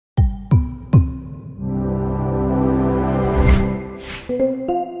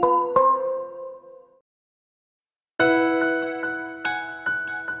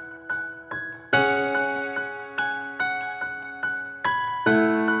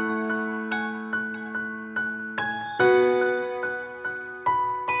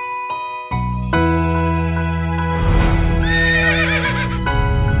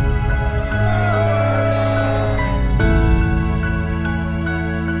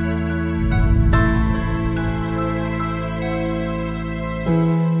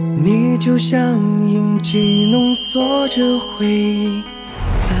你就像印记浓缩着回忆，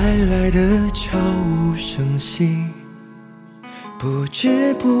带来的悄无声息，不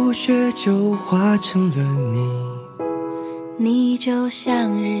知不觉就化成了你。你就像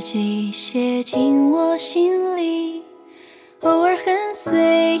日记写进我心里，偶尔很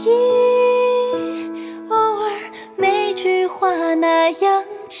随意，偶尔每句话那样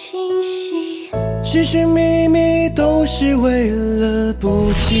清晰，寻寻觅觅都是为了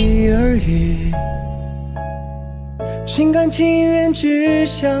不期而遇，心甘情愿只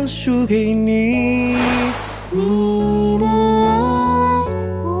想输给你。你的爱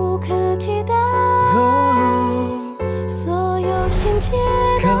无可替代，所有心结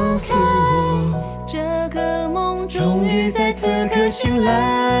告诉我，这个梦终于在此刻醒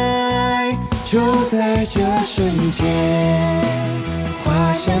来。就在这瞬间，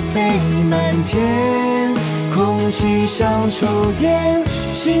花香飞满天，空气像触电，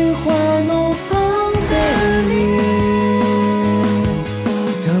心花怒放的脸，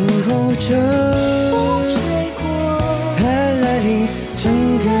等候着风吹过，爱来临整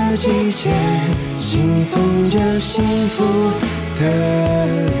个季节，信奉着幸福的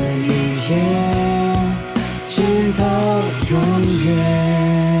语言，直到永远。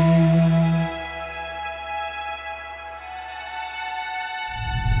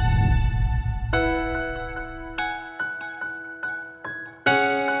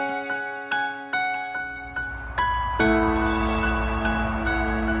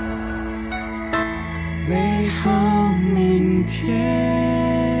美好明天。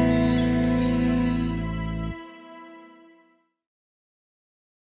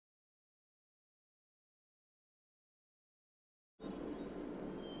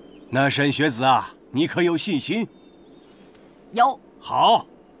那沈学子啊，你可有信心？有。好，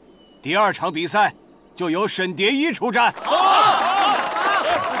第2场比赛就由沈蝶衣出战。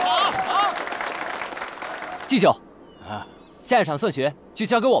季九，啊，下一场算学就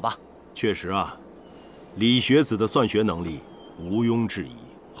交给我吧。确实啊，李学子的算学能力毋庸置疑。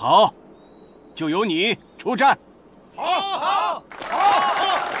好，就由你出战。好。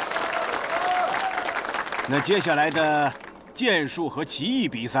那接下来的剑术和棋艺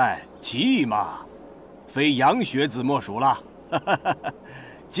比赛，棋艺嘛，非杨学子莫属了。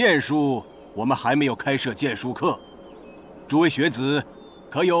剑术我们还没有开设剑术课，诸位学子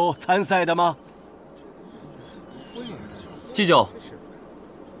可有参赛的吗？季九，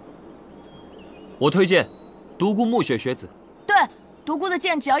我推荐独孤暮雪学子。对，独孤的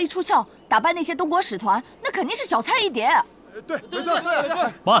剑只要一出鞘，打败那些东国使团，那肯定是小菜一碟。对，没错，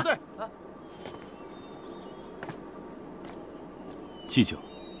对。慢。季九，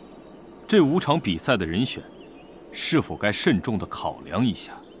这5场比赛的人选，是否该慎重地考量一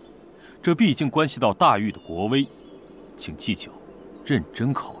下？这毕竟关系到大狱的国威，请季九认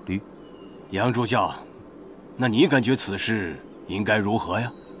真考虑。杨助教，那你感觉此事应该如何呀？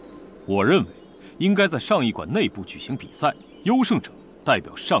我认为应该在上艺馆内部举行比赛，优胜者代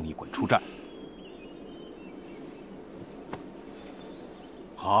表上艺馆出战。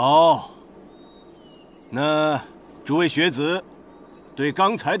好，那诸位学子，对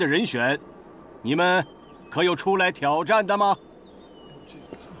刚才的人选，你们可有出来挑战的吗？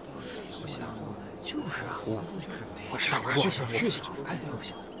就是啊，我知道，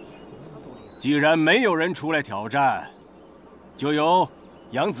既然没有人出来挑战，就由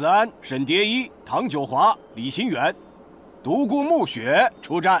杨子安、沈蝶衣、唐九华、李新远、独孤暮雪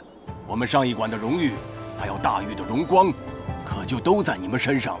出战。我们上艺馆的荣誉，还有大狱的荣光，可就都在你们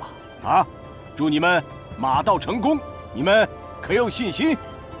身上了啊！祝你们马到成功！你们可有信心？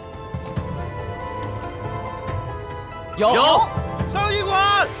有。上艺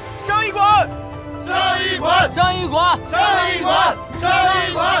馆，上艺馆，上艺馆，上艺馆，上艺馆，上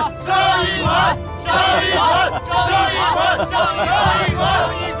艺馆，上艺馆，上艺馆，上艺馆，上艺馆，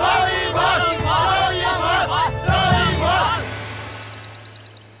上艺馆，上艺馆，上艺馆。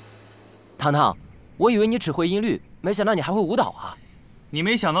糖糖，我以为你只会音律，没想到你还会舞蹈啊！你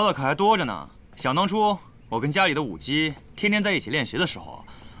没想到的可还多着呢。想当初我跟家里的舞姬天天在一起练习的时候，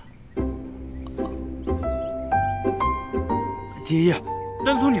蝶衣，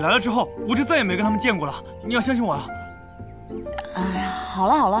但自从你来了之后，我就再也没跟他们见过了。你要相信我啊！哎呀，好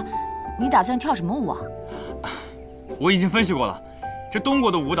了，你打算跳什么舞啊？我已经分析过了，这东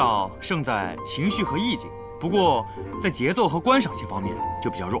国的舞蹈胜在情绪和意境，不过在节奏和观赏性方面就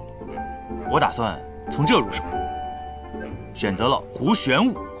比较弱。我打算从这入手，选择了胡旋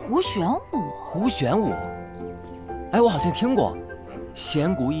舞。胡旋舞，哎，我好像听过，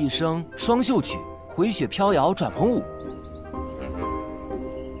弦鼓一声双袖曲，回雪飘摇转蓬舞，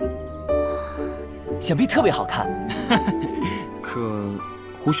想必特别好看。可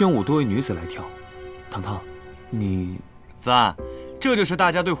胡旋舞多为女子来跳。糖糖，你……子安，这就是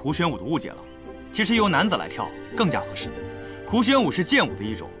大家对胡旋舞的误解了。其实由男子来跳更加合适。胡旋舞是剑舞的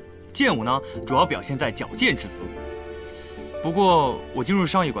一种，剑舞呢主要表现在矫健之姿。不过我进入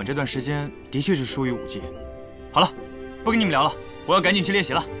尚艺馆这段时间的确是疏于舞技。好了，不跟你们聊了，我要赶紧去练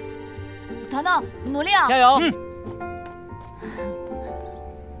习了。糖糖，努力啊！加油！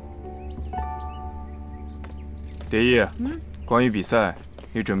蝶衣，关于比赛，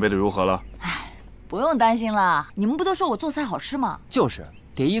你准备的如何了？不用担心了，你们不都说我做菜好吃吗？就是，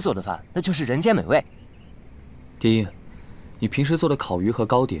蝶衣做的饭那就是人间美味。蝶衣，你平时做的烤鱼和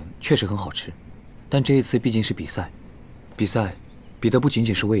糕点确实很好吃，但这一次毕竟是比赛，比赛比的不仅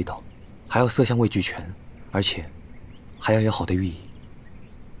仅是味道，还要色香味俱全，而且还要有好的寓意。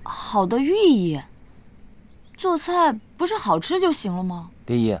好的寓意？做菜不是好吃就行了吗？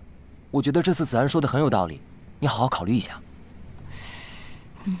蝶衣，我觉得这次子安说的很有道理，你好好考虑一下。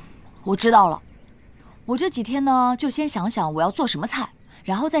我知道了。我这几天呢，就先想想我要做什么菜，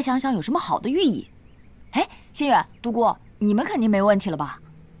然后再想想有什么好的寓意。哎，心远、独孤，你们肯定没问题了吧？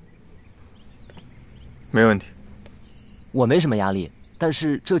没问题。我没什么压力，但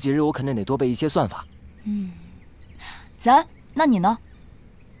是这几日我肯定得多背一些算法。子安，那你呢？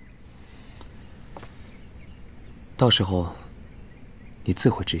到时候你自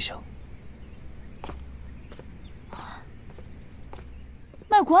会知晓。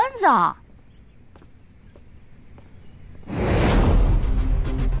卖关子啊！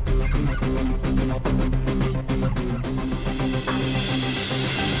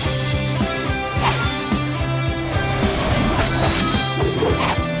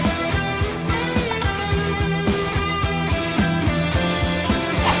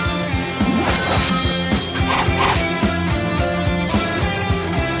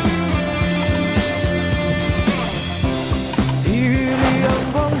地狱里阳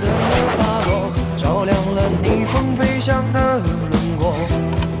光的洒落，照亮了逆风飞翔的轮廓，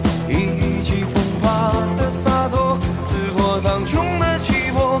意气风发的洒脱，刺破苍穹的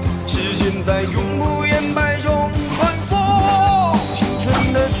气魄，时间在永不言败中穿梭，青春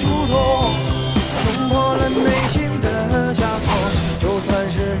的嘱托，冲破了内心的枷锁，就算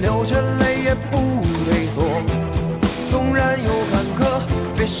是流着泪也不退缩，纵然有坎坷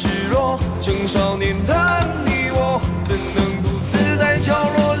别示弱，正少年的你我怎能独自在角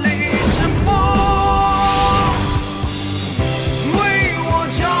落里沉默，为我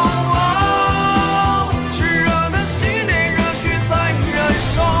骄傲，炽热的心内热血在燃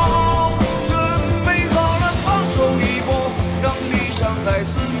烧，准备好了放手一搏，让理想再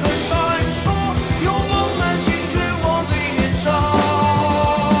次的闪烁，有梦的青春我最年少，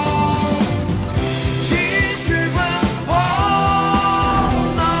继续奔跑，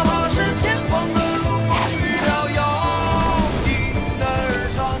哪怕是前方的路风雨飘摇，迎难而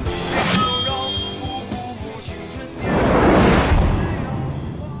上，别求饶，不辜负青春年少。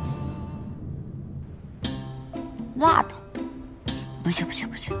辣的，不行不行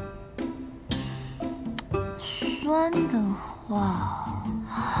不行。酸的话，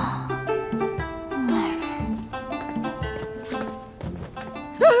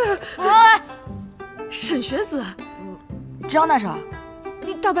沈学子，张大婶，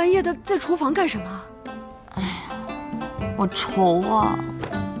你大半夜的在厨房干什么？我愁啊！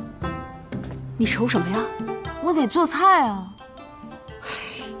你愁什么呀？我得做菜啊！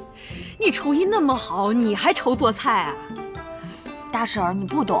你厨艺那么好，你还愁做菜啊？大婶儿，你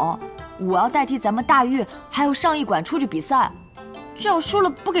不懂，我要代替咱们大玉还有尚艺馆出去比赛，这要输了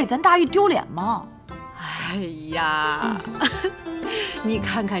不给咱大玉丢脸吗？哎呀，你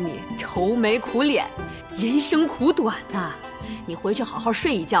看看你愁眉苦脸，人生苦短呐！你回去好好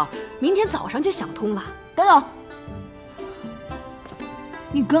睡一觉，明天早上就想通了。等等，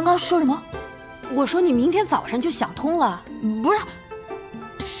你刚刚说什么？我说你明天早上就想通了。不是，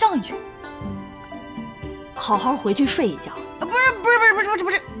上一句。好好回去睡一觉。不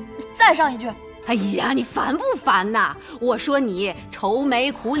是，再上一句。哎呀，你烦不烦呐？我说你愁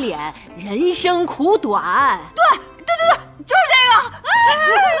眉苦脸，人生苦短。对，就是这个。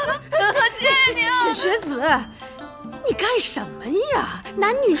谢谢你啊，沈学子，你干什么呀？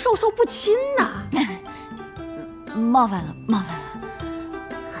男女授受不亲呐！冒犯了。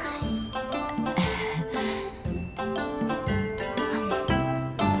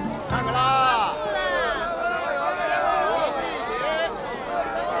看看啦！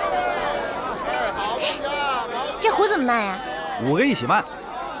这壶怎么卖呀？5个一起卖。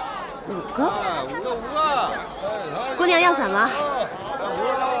5个。姑娘要伞吗？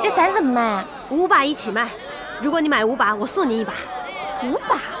这伞怎么卖啊？5把一起卖。如果你买5把，我送你1把。5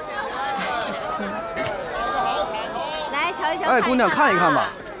把？来瞧一瞧。哎，姑娘看一看吧，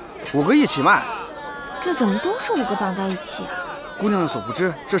 5个一起卖。这怎么都是5个绑在一起啊？姑娘有所不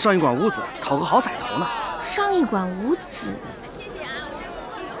知，这上一馆五子讨个好彩头呢。上一馆五子，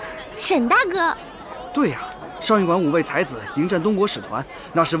沈大哥。对呀，上一馆5位才子迎战东国使团，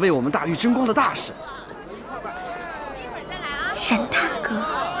那是为我们大玉争光的大事。沈大哥，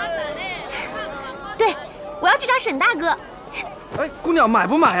对，我要去找沈大哥。哎，姑娘买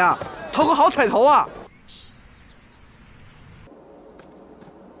不买呀？讨个好彩头啊！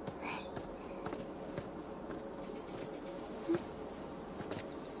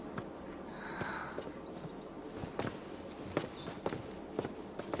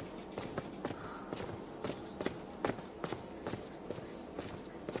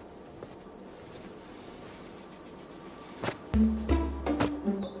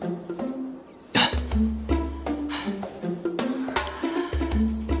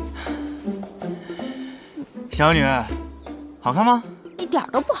小女，好看吗？一点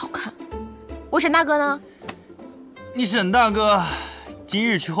都不好看。我沈大哥呢？你沈大哥今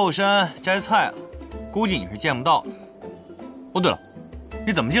日去后山摘菜了，估计你是见不到了。哦，对了，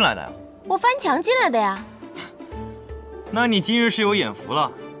你怎么进来的呀？我翻墙进来的呀。那你今日是有眼福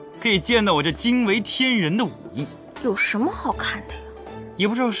了，可以见到我这惊为天人的武艺。有什么好看的呀？也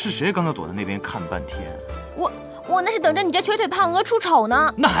不知道是谁刚才躲在那边看半天。我那是等着你这瘸腿胖鹅出丑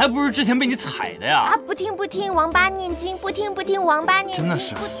呢。那还不是之前被你踩的呀！啊，不听不听，王八念经；不听不听，王八念经。真的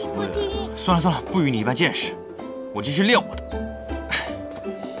是不听不听。算了算了，不与你一般见识，我继续练我的。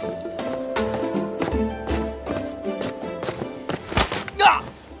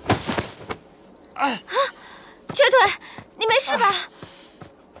瘸腿，你没事吧？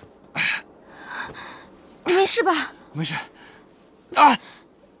你没事吧？没事。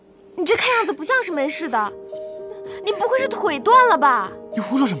你这看样子不像是没事的，你不会是腿断了吧？你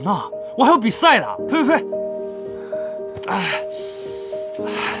胡说什么呢？我还有比赛的！呸呸呸！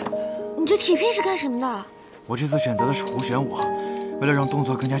你这铁片是干什么的？我这次选择的是弧旋舞，为了让动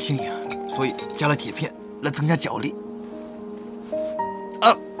作更加轻盈，所以加了铁片来增加脚力。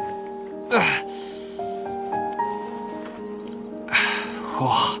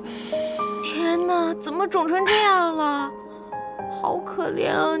哇！天哪，怎么肿成这样了？好可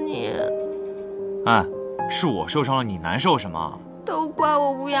怜啊你！哎，是我受伤了，你难受什么？都怪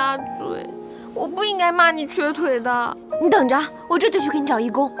我乌鸦嘴，我不应该骂你瘸腿的。你等着，我这就去给你找义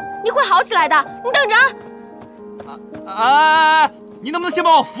工，你会好起来的。你等着。你能不能先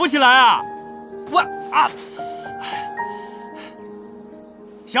把我扶起来啊？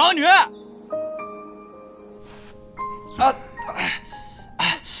小女。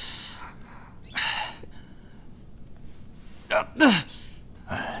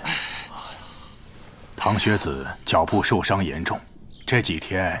唐学子脚部受伤严重，这几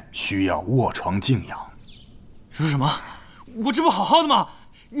天需要卧床静养。说什么？我这不好好的吗？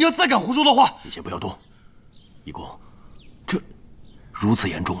你要再敢胡说的话，你先不要动。义工，这如此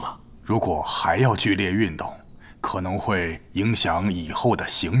严重吗？如果还要剧烈运动，可能会影响以后的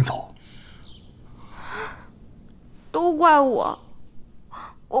行走。都怪我，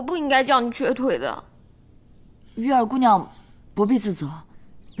我不应该叫你瘸腿的。玉儿姑娘不必自责，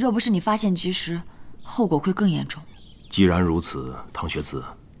若不是你发现及时，后果会更严重。既然如此，唐学子，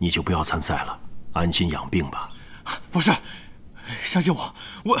你就不要参赛了，安心养病吧。不是，相信我，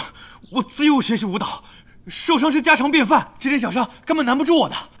我自幼学习舞蹈，受伤是家常便饭，这点小伤根本难不住我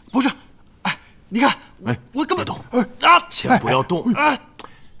的。不是，你看，我根本动先不要动，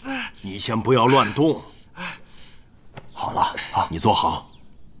你先不要乱动。好了啊，你坐好。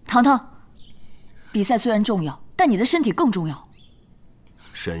糖糖，比赛虽然重要，但你的身体更重要。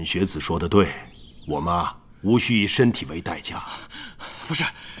沈学子说的对，我们无需以身体为代价。不是，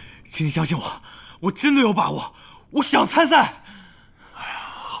请你相信我，我真的有把握，我想参赛。哎呀，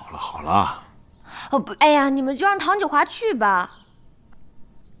好了好了。不，哎呀，你们就让唐九华去吧。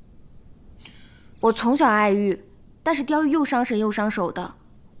我从小爱玉，但是雕玉又伤神又伤手的。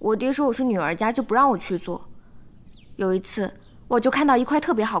我爹说我是女儿家，就不让我去做。有一次，我就看到一块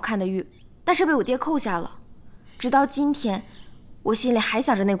特别好看的玉，但是被我爹扣下了。直到今天，我心里还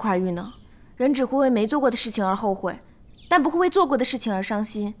想着那块玉呢。人只会为没做过的事情而后悔，但不会为做过的事情而伤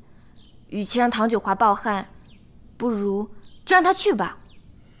心。与其让唐九华抱憾，不如就让他去吧。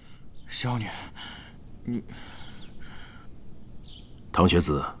小女，你……唐学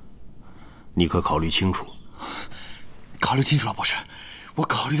子，你可考虑清楚？考虑清楚了，博士，我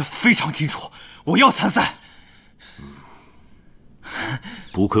考虑得非常清楚，我要参赛。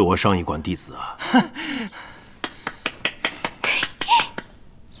不愧我上一馆弟子啊！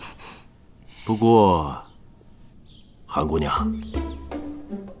不过，韩姑娘，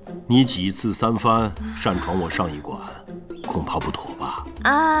你几次三番擅闯我上一馆，恐怕不妥吧？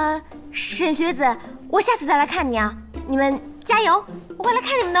沈学子，我下次再来看你啊！你们加油，我会来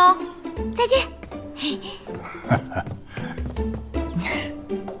看你们的哦。再见。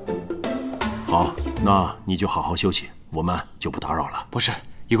好，那你就好好休息，我们就不打扰了。不是，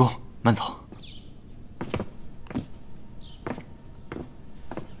愚公，慢走。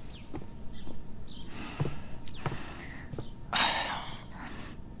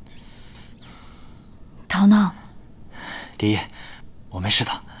糖糖，蝶衣，我没事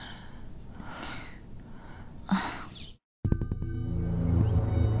的。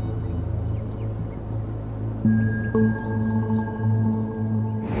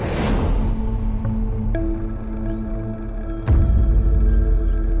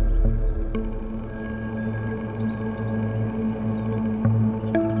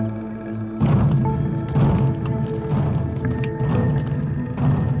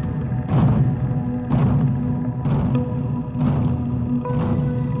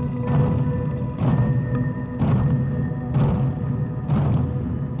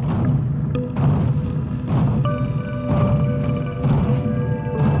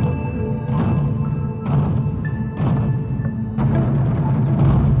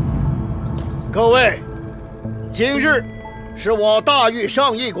各位，今日是我大峪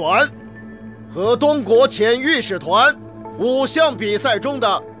上艺馆和东国前御史团5项比赛中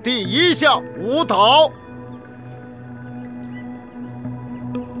的第1项舞蹈。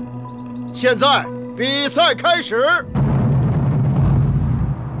现在比赛开始。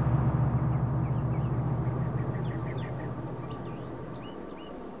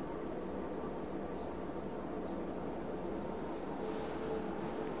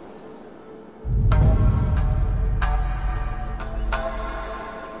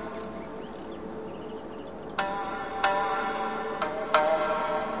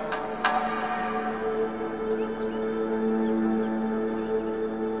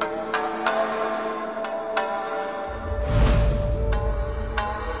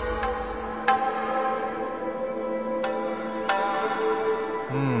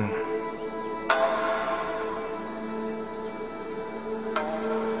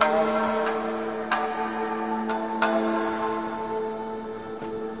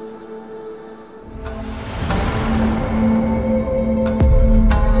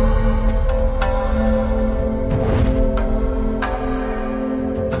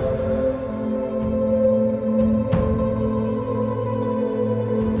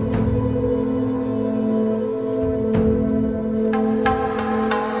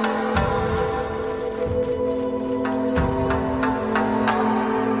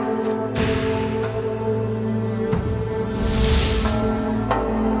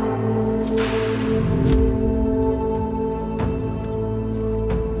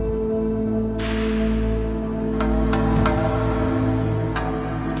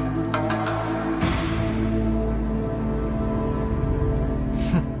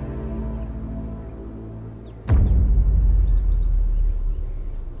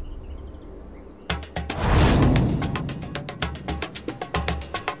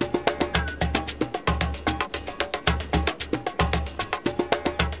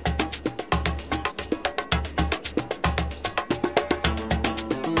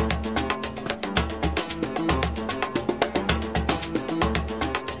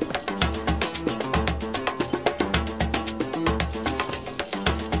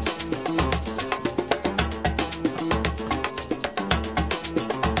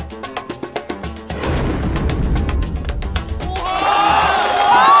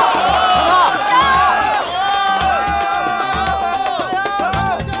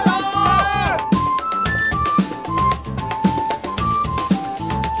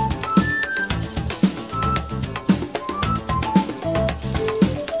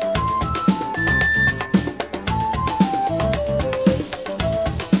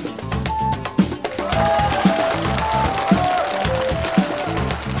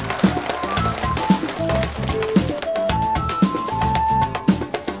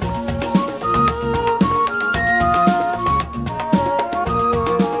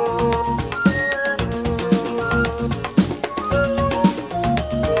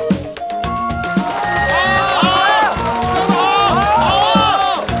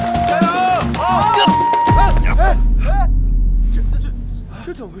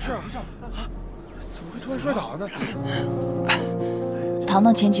摔倒呢。糖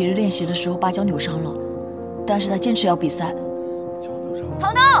糖前几日练习的时候把脚扭伤了，但是他坚持要比赛。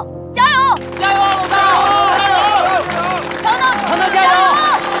糖糖，加油！加油，老大！糖糖，糖糖加油！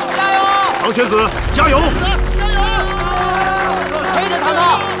加油！唐学子，加油！陪着糖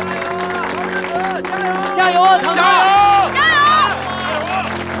糖！加油啊，糖糖！加油！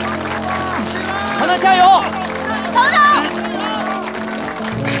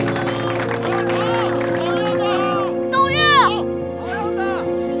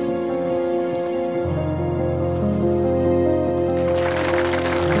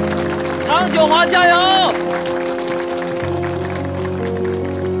九华加油！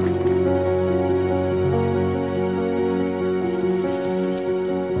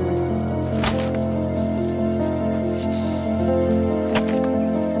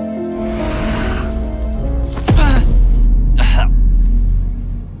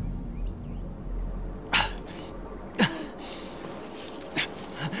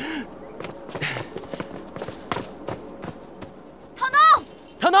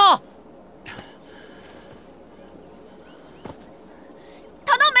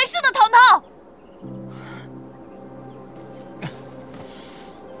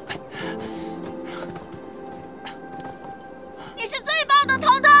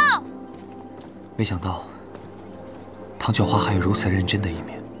没想到，唐九华还有如此认真的一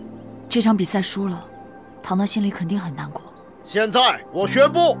面。这场比赛输了，唐唐心里肯定很难过。现在我宣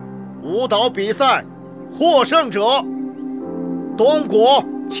布，舞蹈比赛获胜者，东国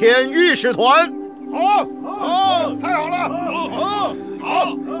遣御史团。好，太好了，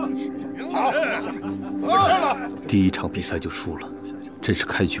好，上了。第一场比赛就输了，真是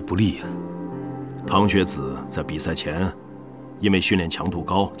开局不利呀。唐学子在比赛前，因为训练强度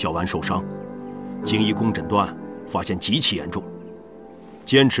高，脚腕受伤。经医工诊断，发现极其严重。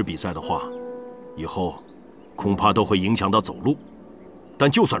坚持比赛的话，以后恐怕都会影响到走路。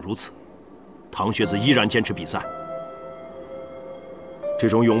但就算如此，唐学子依然坚持比赛。这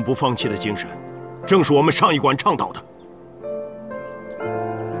种永不放弃的精神，正是我们上一馆倡导的。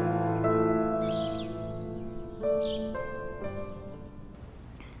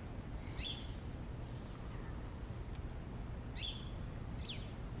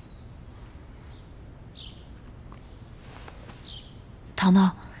唐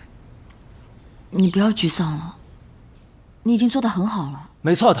唐，你不要沮丧了，你已经做得很好了。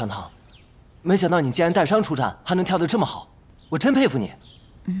没错，唐唐，没想到你竟然带伤出战，还能跳得这么好，我真佩服你。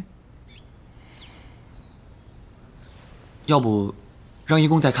要不，让义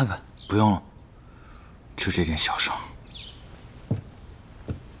工再看看？不用了，就这点小伤。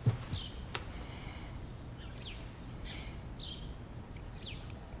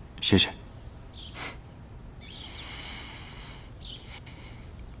谢谢。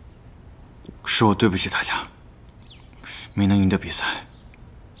是我对不起大家，没能赢得比赛，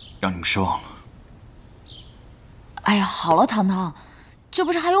让你们失望了。哎呀，好了，唐唐，这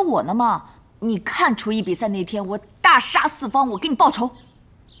不是还有我呢吗？你看厨艺比赛那天，我大杀四方，我给你报仇。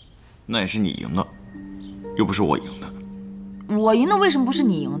那也是你赢的，又不是我赢的。我赢的为什么不是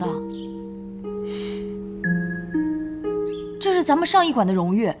你赢的？这是咱们上艺馆的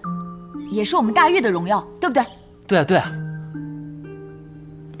荣誉，也是我们大玉的荣耀，对不对？对啊，对啊。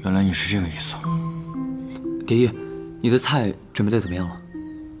原来你是这个意思。蝶衣，你的菜准备的怎么样了？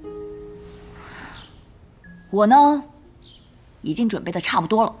我呢，已经准备的差不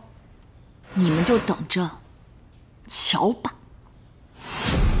多了，你们就等着瞧吧。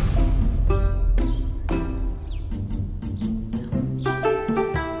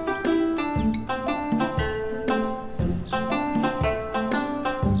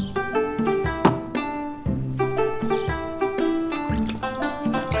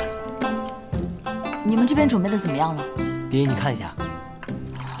你们这边准备的怎么样了？蝶衣，你看一下，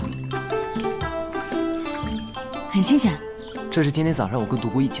很新鲜。这是今天早上我跟独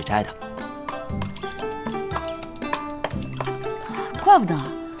孤一起摘的。怪不得，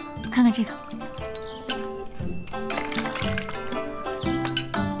看看这个，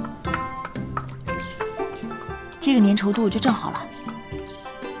这个粘稠度就正好了。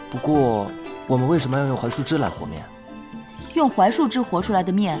不过，我们为什么要用槐树枝来和面？用槐树枝和出来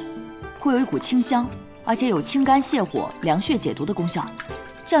的面，会有一股清香，而且有清肝泻火、凉血解毒的功效，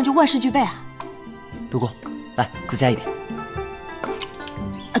这样就万事俱备啊！独孤，来，再加一点。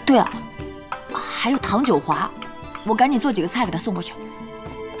对了，还有唐九华，我赶紧做几个菜给他送过去。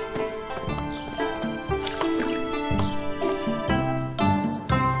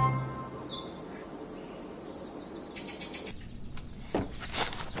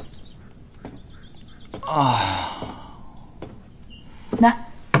来，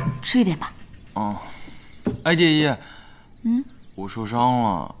吃一点吧。哎，蝶衣，我受伤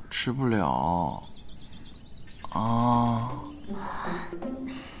了，吃不了。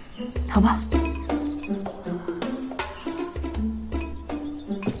好吧。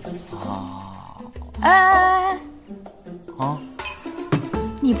哎，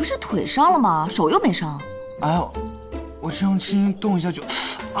你不是腿伤了吗？手又没伤。哎呦，我这样轻轻动一下就，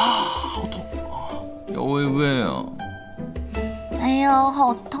好痛啊，要喂喂啊。哎呀，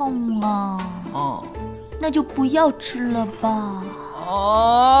好痛啊！那就不要吃了吧。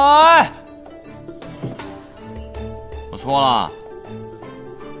我错了。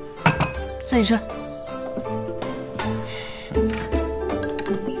自己吃。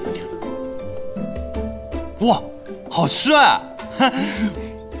哇，好吃啊！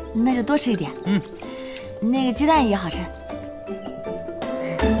那就多吃一点。那个鸡蛋也好吃。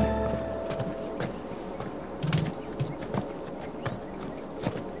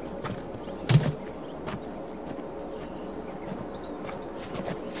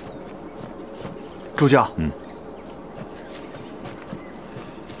助教，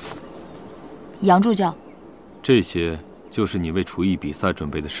杨助教，这些就是你为厨艺比赛准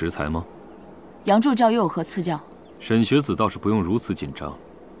备的食材吗？杨助教又有何赐教？沈学子倒是不用如此紧张，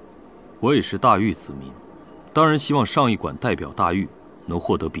我也是大狱子民，当然希望上艺馆代表大狱能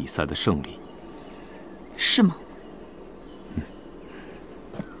获得比赛的胜利。是吗？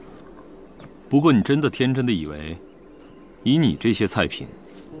不过你真的天真的以为，以你这些菜品，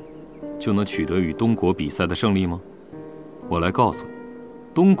就能取得与东国比赛的胜利吗？我来告诉你，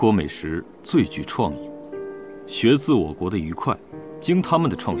东国美食最具创意，学自我国的愉快，经他们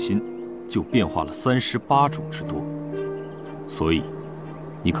的创新，就变化了38种之多。所以，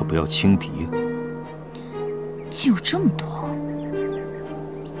你可不要轻敌。就这么多？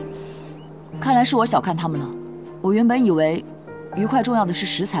看来是我小看他们了。我原本以为，愉快重要的是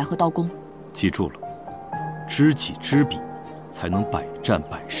食材和刀工。记住了，知己知彼，才能百战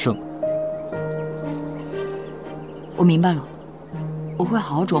百胜。我明白了，我会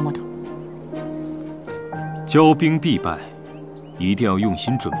好好琢磨的。骄兵必败，一定要用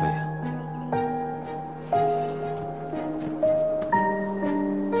心准备啊！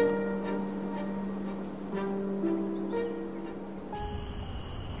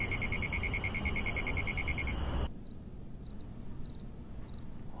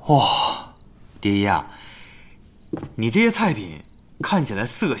哇，蝶衣啊，你这些菜品看起来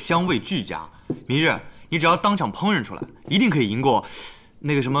色香味俱佳，明日你只要当场烹饪出来，一定可以赢过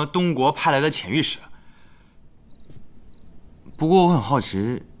那个什么东国派来的遣御使。不过我很好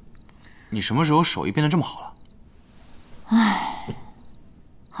奇，你什么时候手艺变得这么好了？唉，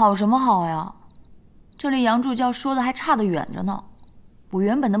好什么好呀？这里杨助教说的还差得远着呢。我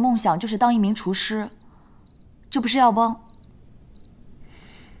原本的梦想就是当一名厨师，这不是要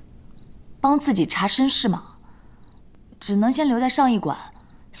帮自己查身世吗？只能先留在上艺馆，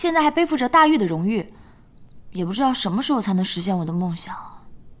现在还背负着大狱的荣誉，也不知道什么时候才能实现我的梦想。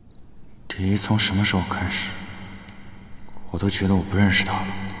蝶衣从什么时候开始，我都觉得我不认识他了。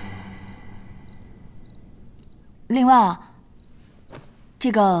另外啊，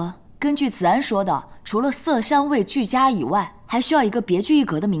这个根据子安说的，除了色香味俱佳以外，还需要一个别具一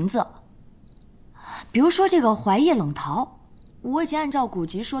格的名字。比如说这个槐叶冷桃，我已经按照古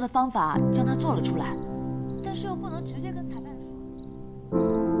籍说的方法将它做了出来，但是又不能直接跟裁判说。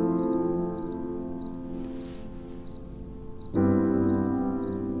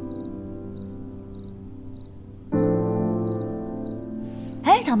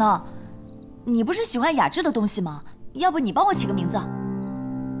哎，糖糖，你不是喜欢雅致的东西吗？要不你帮我起个名字？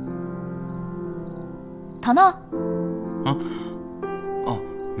糖糖。哦，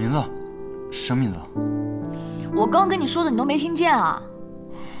名字，什么名字？我刚跟你说的，你都没听见啊！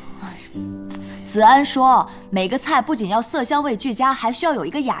子安说，每个菜不仅要色香味俱佳，还需要有一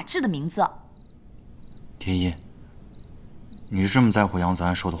个雅致的名字。蝶衣，你是这么在乎杨子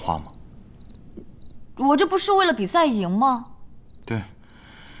安说的话吗？我这不是为了比赛赢吗？对，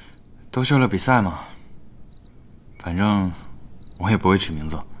都是为了比赛嘛。反正我也不会取名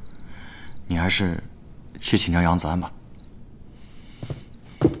字，你还是去请教杨子安吧。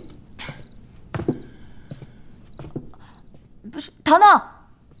不是，糖糖，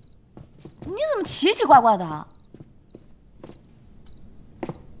你怎么奇奇怪怪的啊？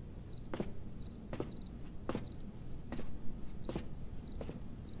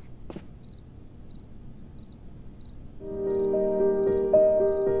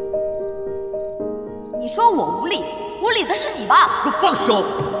你说我无理，无理的是你吧？给我放手！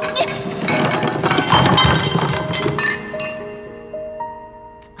你，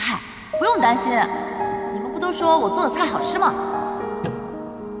嗨，不用担心，你们不都说我做的菜好吃吗？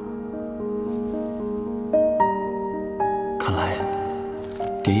看来，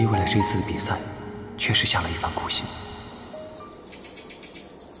蝶衣为了这次的比赛，确实下了一番苦心。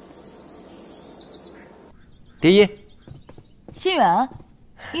蝶衣，心远，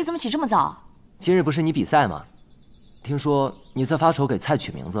你怎么起这么早？今日不是你比赛吗？听说你在发愁给菜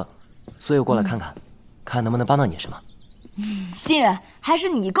取名字，所以我过来看看，看能不能帮到你什么。心远，还是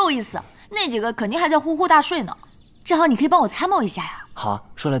你够意思，那几个肯定还在呼呼大睡呢，正好你可以帮我参谋一下呀。好啊，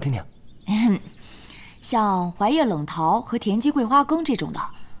说来听听。像槐叶冷桃和田鸡桂花羹这种的，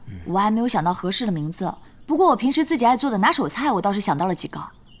我还没有想到合适的名字。不过我平时自己爱做的拿手菜，我倒是想到了几个，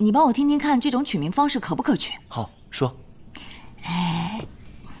你帮我听听看，这种取名方式可不可取？好，说。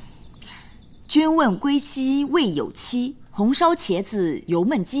君问归期未有期，红烧茄子油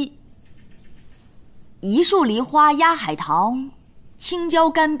焖鸡。一树梨花压海棠，青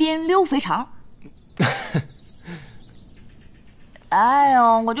椒干煸溜肥肠。哎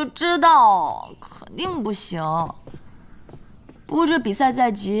呦，我就知道，肯定不行。不过这比赛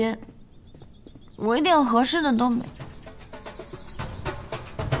在即，我一点合适的都没。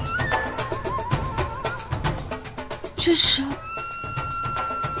这是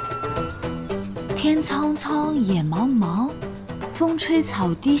天苍苍，野茫茫，风吹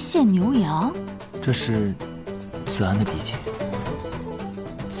草低见牛羊。这是子安的笔记。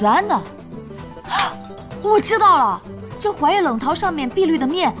子安的？我知道了，这怀叶冷桃上面碧绿的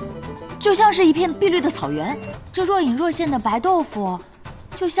面，就像是一片碧绿的草原；这若隐若现的白豆腐，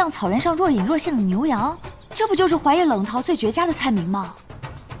就像草原上若隐若现的牛羊。这不就是怀叶冷桃最绝佳的菜名吗？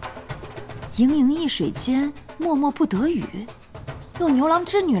盈盈一水间，脉脉不得语，用牛郎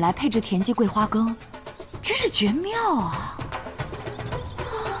织女来配置田鸡桂花羹，真是绝妙啊！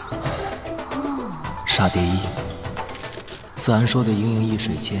傻蝶衣，子安说的盈盈一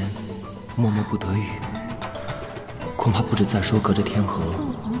水间，脉脉不得语，恐怕不止在说隔着天河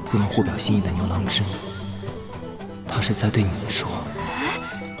不能互表心意的牛郎织女，他是在对你说。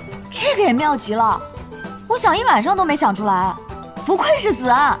这个也妙极了，我想一晚上都没想出来，不愧是子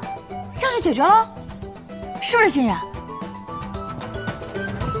安，这样就解决了，是不是心远？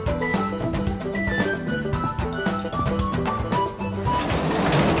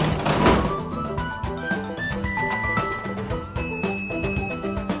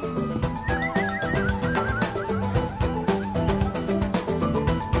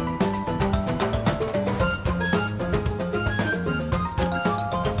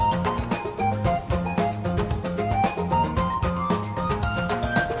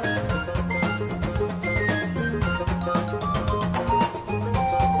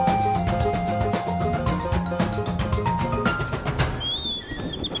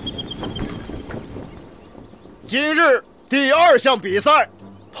今日第2项比赛，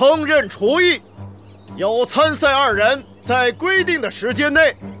烹饪厨艺，有参赛2人在规定的时间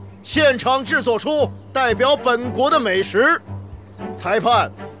内，现场制作出代表本国的美食。裁判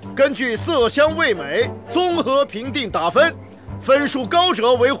根据色香味美综合评定打分，分数高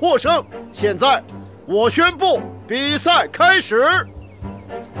者为获胜。现在，我宣布比赛开始。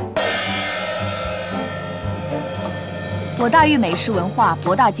我大峪美食文化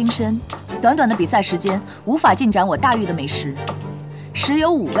博大精深。短短的比赛时间无法尽展我大峪的美食，食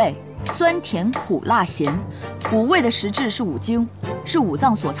有5味，酸甜苦辣咸，5味的实质是5经，是5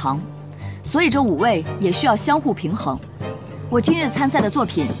脏所藏，所以这5味也需要相互平衡。我今日参赛的作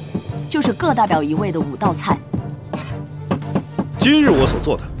品，就是各代表1味的5道菜。今日我所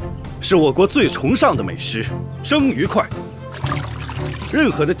做的，是我国最崇尚的美食——生鱼块。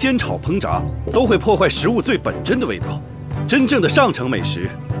任何的煎炒烹炸都会破坏食物最本真的味道，真正的上乘美食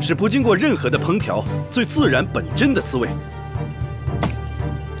是不经过任何的烹调，最自然本真的滋味。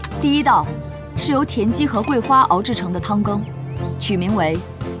第1道是由田鸡和桂花熬制成的汤羹，取名为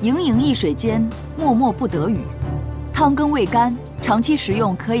“盈盈一水间，脉脉不得语”。汤羹味甘，长期食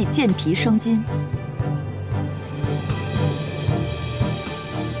用可以健脾生津。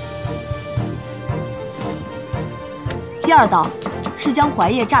第2道是将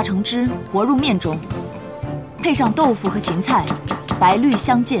槐叶榨成汁，和入面中，配上豆腐和芹菜，白绿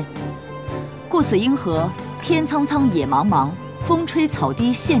相间，故此应和天苍苍野茫茫，风吹草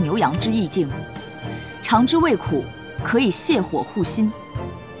低见牛羊之意境。尝之味苦，可以泻火护心。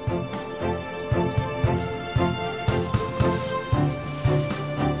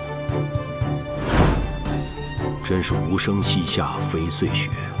真是无声息下飞碎雪。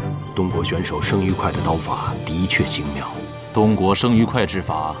东国选手生鱼块的刀法的确精妙。东国生鱼块之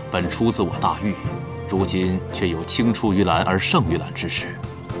法本出自我大峪，如今却有青出于蓝而胜于蓝之势。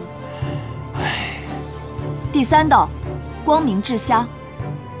第3道，光明炙虾，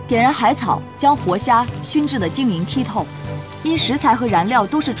点燃海草，将活虾熏制得晶莹剔透。因食材和燃料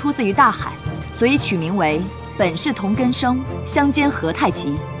都是出自于大海，所以取名为“本是同根生，相煎何太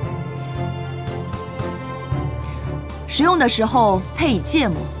急”。食用的时候配以芥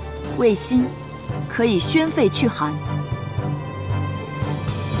末，味辛，可以宣肺祛寒。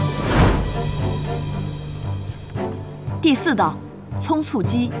第4道，葱醋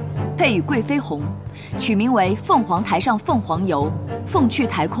鸡，配以贵妃红，取名为“凤凰台上凤凰游，凤去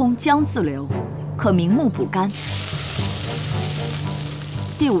台空江自流”，可明目补肝。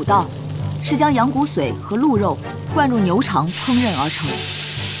第5道是将羊骨髓和鹿肉灌入牛肠烹饪而成，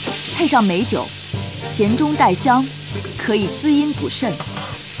配上美酒，咸中带香，可以滋阴补肾。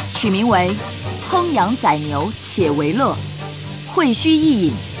取名为“烹羊宰牛且为乐，会须一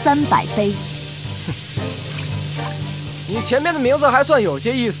饮300杯”。你前面的名字还算有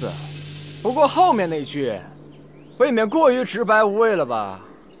些意思，不过后面那句，未免过于直白无味了吧？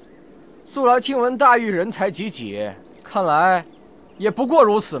素来听闻大玉人才济济，看来也不过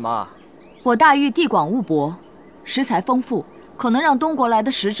如此嘛。我大玉地广物博，食材丰富，可能让东国来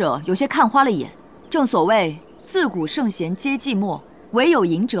的使者有些看花了眼。正所谓自古圣贤皆寂寞，唯有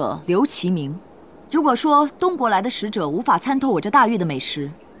饮者留其名。如果说东国来的使者无法参透我这大玉的美食，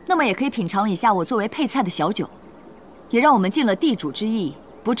那么也可以品尝一下我作为配菜的小酒，也让我们尽了地主之谊，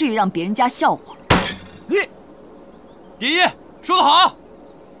不至于让别人家笑话。你，第一说得好。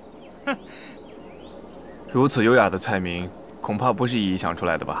如此优雅的菜名，恐怕不是依依想出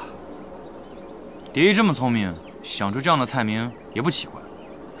来的吧？蝶衣这么聪明，想出这样的菜名也不奇怪。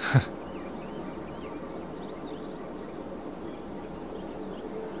哼。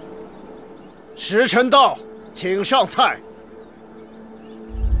时辰到，请上菜。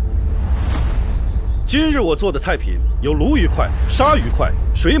今日我做的菜品有鲈鱼块、鲨鱼块、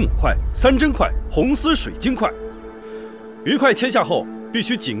水母块、三珍块、红丝水晶块。鱼块切下后必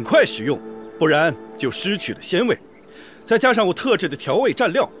须尽快食用，不然就失去了鲜味。再加上我特制的调味蘸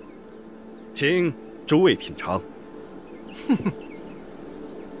料，请诸位品尝。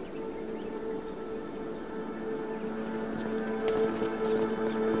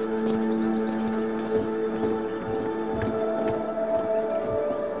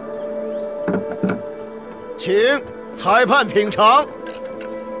请裁判品尝。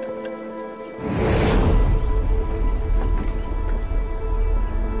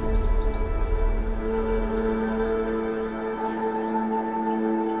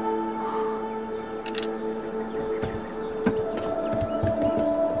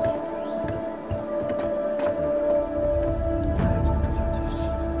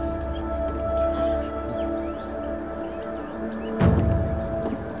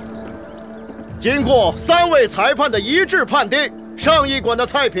经过3位裁判的一致判定，上一馆的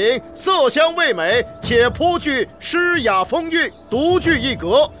菜品色香味美，且颇具诗雅风韵，独具一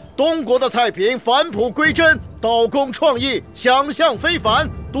格。东国的菜品返璞归真，刀工创意，想象非凡，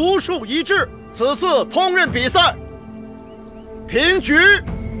独树一帜。此次烹饪比赛平局。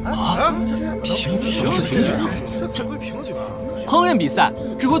平局？烹饪比赛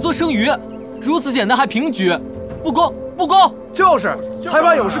只会做生鱼，如此简单还平局，不公！不公！就是裁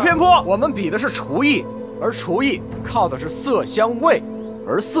判有失偏颇。我们比的是厨艺，而厨艺靠的是色香味，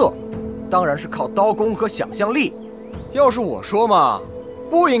而色当然是靠刀工和想象力。要是我说嘛，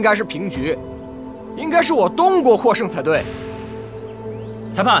不应该是平局，应该是我东国获胜才对。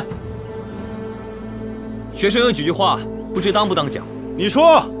裁判，学生有几句话，不知当不当讲？你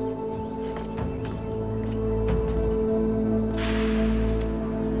说。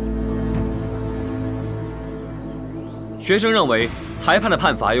学生认为裁判的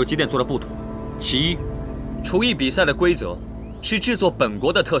判罚有几点做得不妥。其一，厨艺比赛的规则是制作本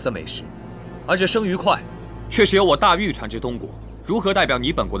国的特色美食，而这生鱼块却是由我大玉传至东国，如何代表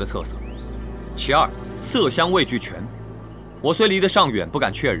你本国的特色？其二，色香味俱全。我虽离得尚远，不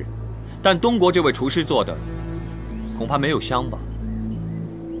敢确认，但东国这位厨师做的恐怕没有香吧？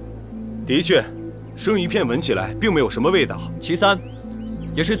的确，生鱼片闻起来并没有什么味道。其三，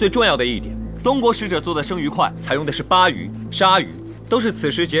也是最重要的一点，东国使者做的生鱼块采用的是鲅鱼、鲨鱼，都是此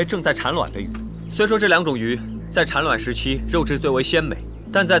时节正在产卵的鱼。虽说这两种鱼在产卵时期肉质最为鲜美，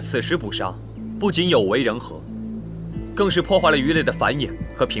但在此时捕杀，不仅有违人和，更是破坏了鱼类的繁衍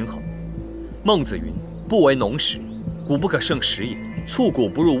和平衡。孟子云：“不为农时，谷不可胜食也；促谷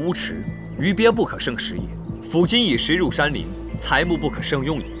不入污池，鱼鳖不可胜食也；斧斤以石入山林，材木不可胜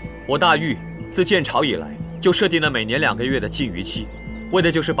用也。”我大玉自建朝以来，就设定了每年2个月的禁渔期。为的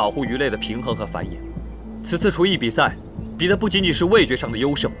就是保护鱼类的平衡和繁衍。此次厨艺比赛，比的不仅仅是味觉上的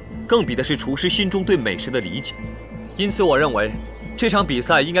优胜，更比的是厨师心中对美食的理解。因此，我认为这场比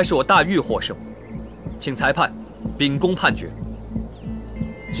赛应该是我大玉获胜。请裁判秉公判决。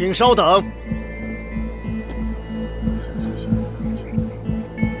请稍等。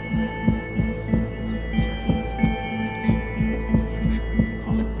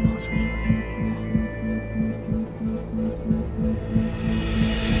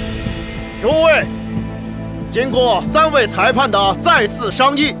诸位，经过3位裁判的再次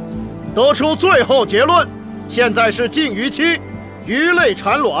商议，得出最后结论：现在是禁渔期，鱼类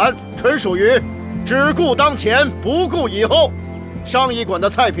产卵纯属于只顾当前不顾以后。上一馆的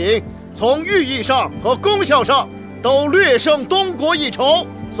菜品从寓意上和功效上都略胜东国一筹，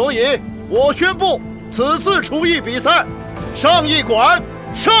所以我宣布此次厨艺比赛上一馆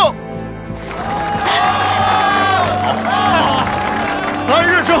胜。3 3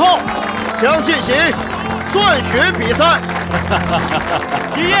日之后将进行算学比赛。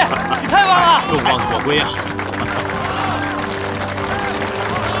爷爷，你太棒了！众望所归啊！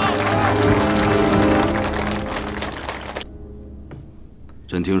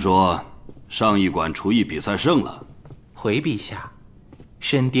朕听说上艺馆厨艺比赛胜了。回陛下，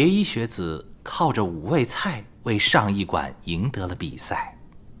沈蝶衣学子靠着5味菜为上艺馆赢得了比赛。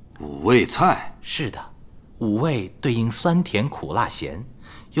5味菜？是的，5味对应酸甜苦辣咸，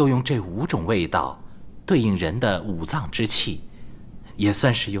又用这5种味道对应人的5脏之气，也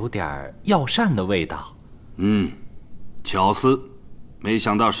算是有点药膳的味道。巧思，没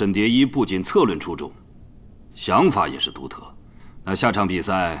想到沈蝶衣不仅策论出众，想法也是独特。那下场比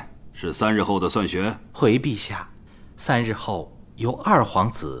赛是3日后的算学？回陛下，3日后由2皇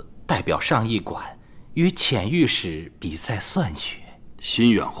子代表上艺馆与潜御史比赛算学。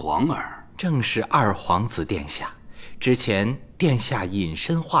心远皇儿正是2皇子殿下。之前殿下隐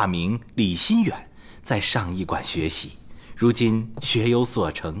身化名李心远，在上艺馆学习，如今学有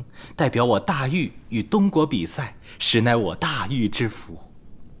所成，代表我大玉与东国比赛，实乃我大玉之福。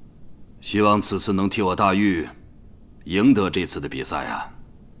希望此次能替我大玉赢得这次的比赛啊！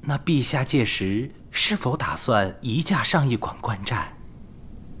那陛下届时是否打算移驾上艺馆观战？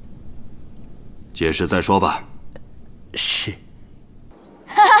届时再说吧。是。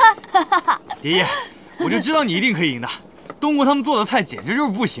爷爷，我就知道你一定可以赢的。东国他们做的菜简直就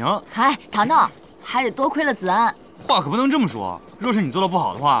是不行。哎，糖糖，还得多亏了子安。话可不能这么说，若是你做的不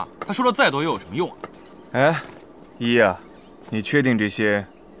好的话，他说的再多又有什么用啊？哎，依依啊，你确定这些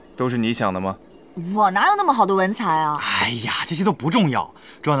都是你想的吗？我哪有那么好的文采啊！哎呀，这些都不重要，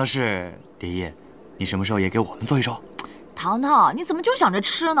重要的是蝶衣，你什么时候也给我们做一手？糖糖，你怎么就想着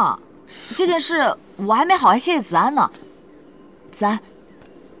吃呢？这件事我还没好好谢谢子安呢。子安，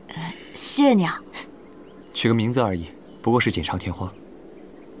谢谢你啊。取个名字而已，不过是锦上添花。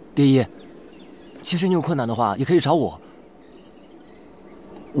蝶衣，其实你有困难的话，也可以找我。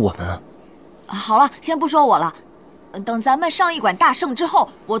我们啊。好了，先不说我了。等咱们上艺馆大胜之后，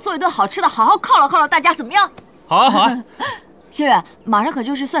我做一顿好吃的，好好犒劳犒劳大家，怎么样？好啊，好啊。谢远，马上可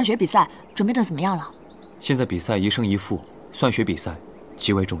就是算学比赛，准备的怎么样了？现在比赛1胜1负，算学比赛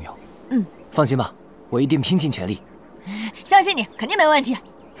极为重要。放心吧，我一定拼尽全力。相信你，肯定没问题。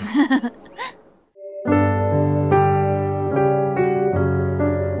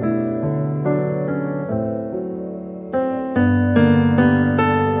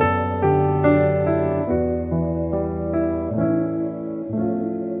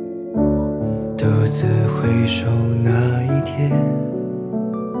独自回首那一天，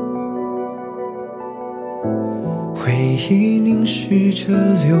回忆凝视着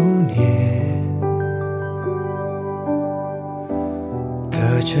流年，隔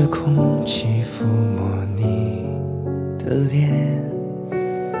着空气抚摸你的脸，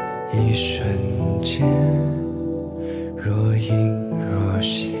一瞬间若隐若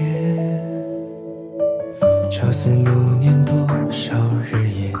现，朝思暮念多少日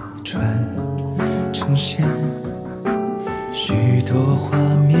夜转成线，许多画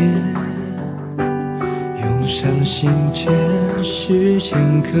面涌上心间，时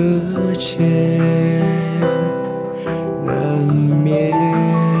间搁浅难免。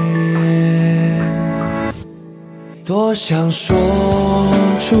多想说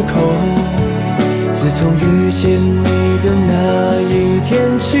出口，自从遇见你的那一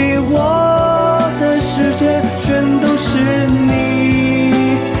天起，我的世界全都是你。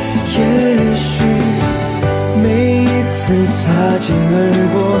也许每一次擦肩而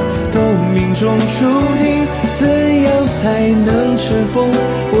过都命中注定，怎样才能尘封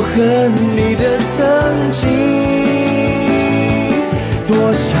我和你的曾经？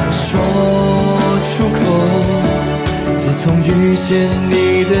多想说出口，自从遇见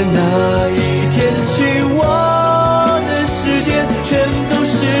你的那一天起，我的世界全都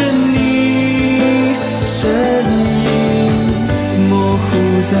是你，身影模糊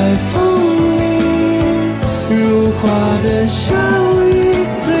在风里，如花的笑意，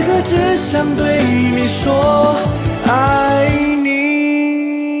此刻只想对你说爱。